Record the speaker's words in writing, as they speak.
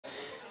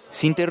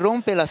Si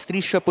interrompe la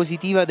striscia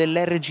positiva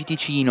dell'Rg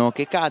Ticino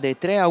che cade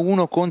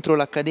 3-1 contro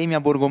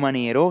l'Accademia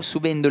Borgomanero,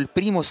 subendo il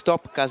primo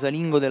stop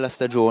casalingo della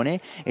stagione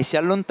e si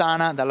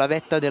allontana dalla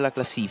vetta della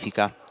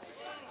classifica.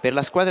 Per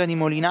la squadra di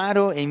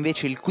Molinaro è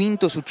invece il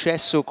quinto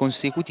successo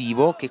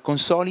consecutivo che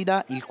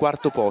consolida il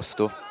quarto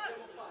posto.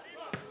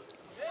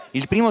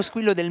 Il primo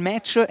squillo del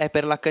match è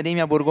per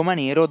l'Accademia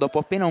Borgomanero dopo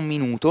appena un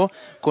minuto,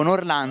 con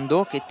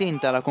Orlando che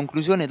tenta la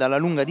conclusione dalla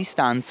lunga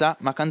distanza,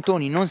 ma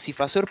Cantoni non si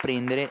fa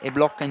sorprendere e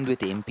blocca in due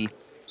tempi.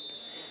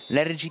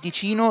 L'Rg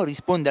Ticino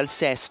risponde al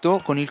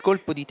sesto con il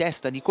colpo di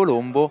testa di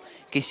Colombo,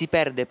 che si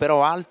perde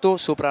però alto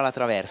sopra la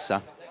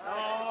traversa.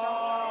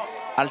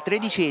 Al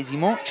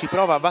 13° ci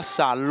prova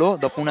Vassallo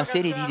dopo una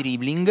serie di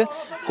dribbling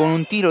con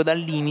un tiro dal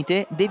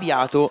limite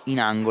deviato in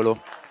angolo.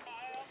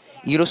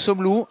 I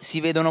rossoblù si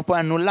vedono poi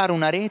annullare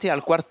una rete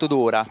al quarto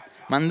d'ora.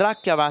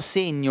 Mandracchia va a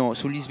segno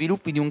sugli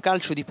sviluppi di un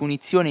calcio di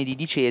punizione di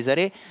Di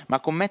Cesare, ma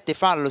commette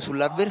fallo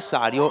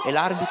sull'avversario e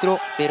l'arbitro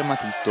ferma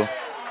tutto.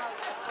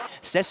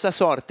 Stessa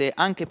sorte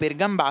anche per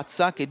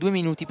Gambazza che 2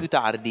 minuti più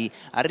tardi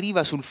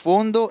arriva sul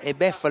fondo e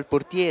beffa il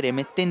portiere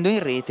mettendo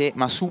in rete,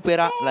 ma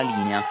supera la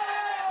linea.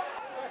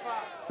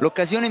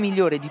 L'occasione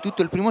migliore di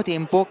tutto il primo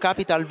tempo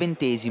capita al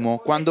 20°,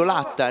 quando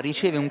Latta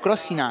riceve un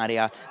cross in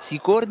area, si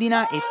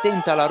coordina e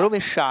tenta la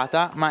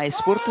rovesciata, ma è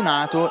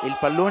sfortunato e il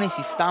pallone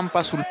si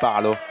stampa sul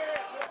palo.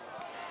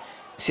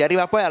 Si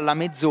arriva poi alla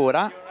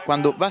mezz'ora,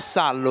 quando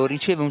Vassallo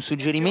riceve un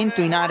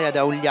suggerimento in area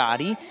da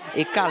Ogliari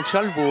e calcia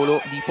al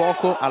volo di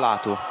poco a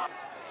lato.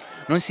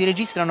 Non si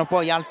registrano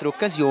poi altre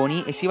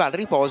occasioni e si va al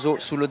riposo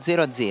sullo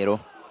 0-0.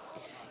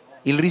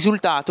 Il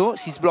risultato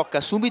si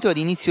sblocca subito ad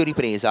inizio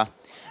ripresa.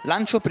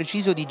 Lancio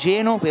preciso di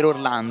Geno per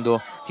Orlando,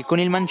 che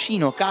con il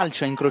mancino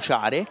calcia a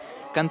incrociare,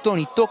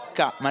 Cantoni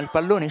tocca ma il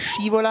pallone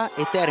scivola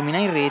e termina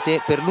in rete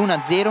per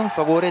l'1-0 in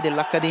favore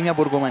dell'Accademia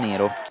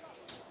Borgomanero.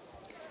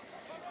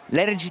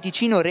 L'Rg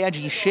Ticino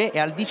reagisce e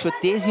al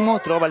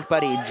 18° trova il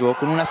pareggio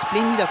con una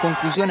splendida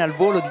conclusione al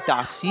volo di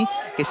Tassi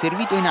che,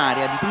 servito in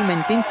area di prima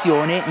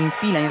intenzione,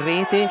 infila in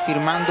rete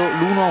firmando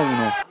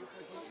l'1-1.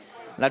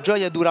 La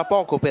gioia dura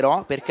poco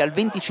però, perché al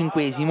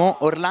 25°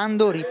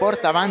 Orlando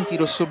riporta avanti i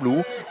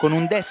rossoblù con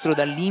un destro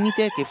dal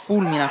limite che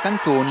fulmina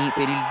Cantoni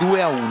per il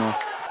 2-1.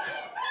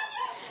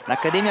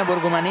 L'Accademia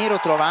Borgomanero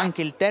trova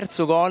anche il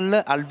terzo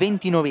gol al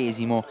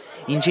 29°,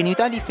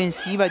 ingenuità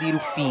difensiva di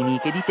Ruffini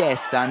che di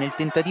testa, nel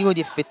tentativo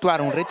di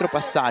effettuare un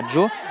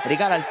retropassaggio,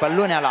 regala il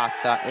pallone a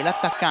Latta e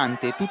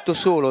l'attaccante, tutto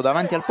solo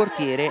davanti al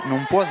portiere,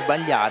 non può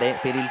sbagliare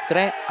per il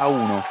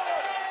 3-1.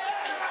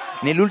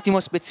 Nell'ultima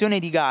spezione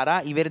di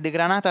gara i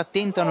verdegranata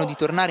tentano di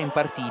tornare in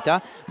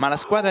partita, ma la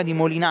squadra di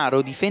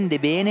Molinaro difende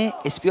bene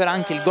e sfiora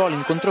anche il gol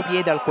in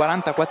contropiede al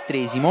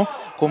 44°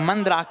 con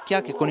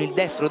Mandracchia che con il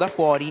destro da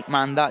fuori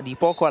manda di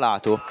poco a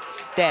lato.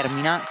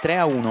 Termina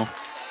 3-1.